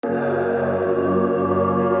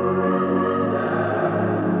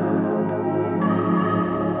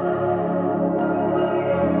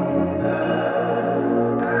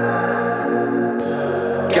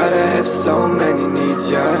have so many needs,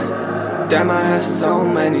 yeah. Damn, I have so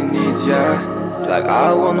many needs, yeah. Like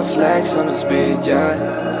I wanna flex on the speed,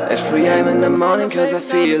 yeah. At 3 AM in the morning cause I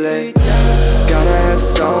feel it. Gotta have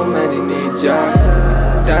so many needs, yeah.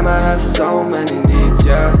 Damn, I have so many needs,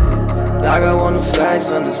 yeah. Like I wanna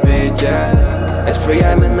flex on the speed, yeah. At 3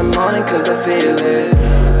 AM in the morning cause I feel it.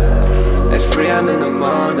 At 3 AM in the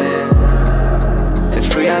morning. At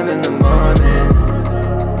 3 AM in the morning.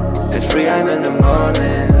 At 3 AM in the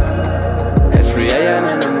morning. At 3 AM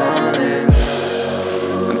in the morning.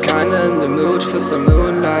 I'm kinda in the mood for some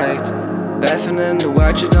moonlight. Bathing in the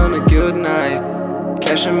white shit on a good night.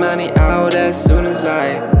 Cashing money out as soon as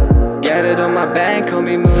I get it on my bank, call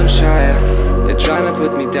me moonshine. They're tryna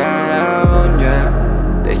put me down,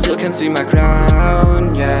 yeah. They still can't see my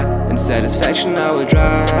crown, yeah. In satisfaction I will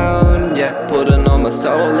drown, yeah. Putting all my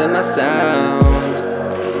soul in my sound.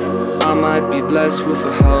 I might be blessed with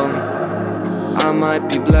a home. I might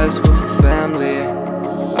be blessed with a family.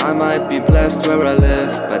 I might be blessed where I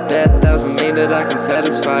live, but that doesn't mean that I can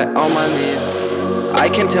satisfy all my needs. I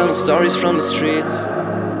can tell no stories from the streets.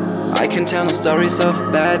 I can tell no stories of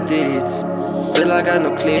bad deeds. Still I got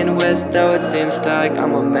no clean ways, though it seems like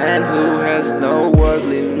I'm a man who has no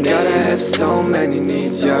worldly needs. Gotta have so many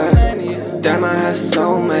needs, yeah. Damn, I have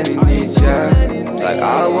so many needs, yeah. Like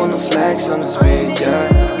I wanna flex on the speed,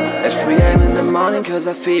 yeah. At 3 AM in the morning cause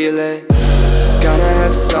I feel it. Gotta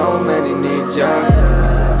have so many needs,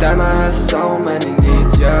 yeah. Damn, I have so many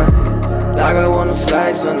needs, yeah. Like I wanna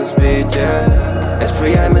flex on the speed, yeah. At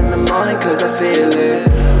 3 AM in the morning cause I feel it.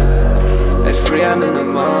 At 3 AM in the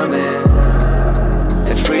morning.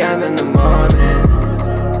 At 3 AM in the morning.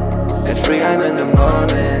 At 3 AM in the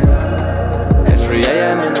morning. At 3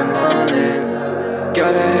 AM in the morning.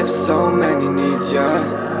 Gotta have so many needs, yeah.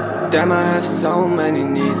 Damn, I have so many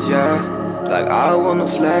needs, yeah. Like I wanna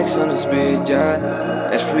flex on the speed, yeah.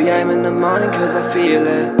 At 3 AM in the morning cause I feel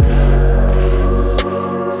it.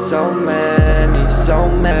 So many, so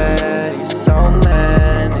many, so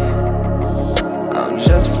many. I'm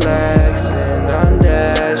just flexing on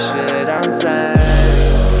that shit, I'm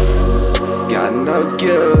Xanax. Got no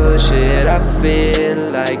good shit, I feel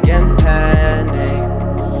like in panic.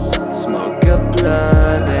 Smoke a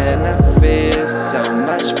blunt and I feel so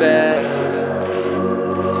much better.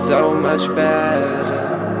 So much better.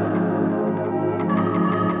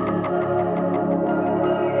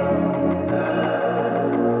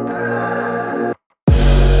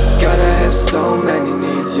 Gotta have so many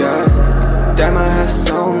needs, yeah. Damn, I have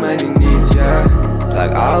so many needs, yeah.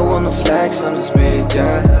 Like I wanna flex on the speed,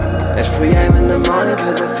 yeah. At 3 AM in the morning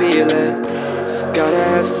cause I feel it. Gotta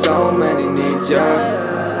have so many needs,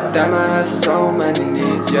 yeah. Damn, I have so many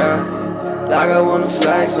needs, yeah. Like I wanna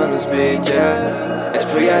flex on the speed, yeah. At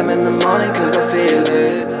 3 AM in the morning cause I feel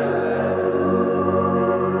it.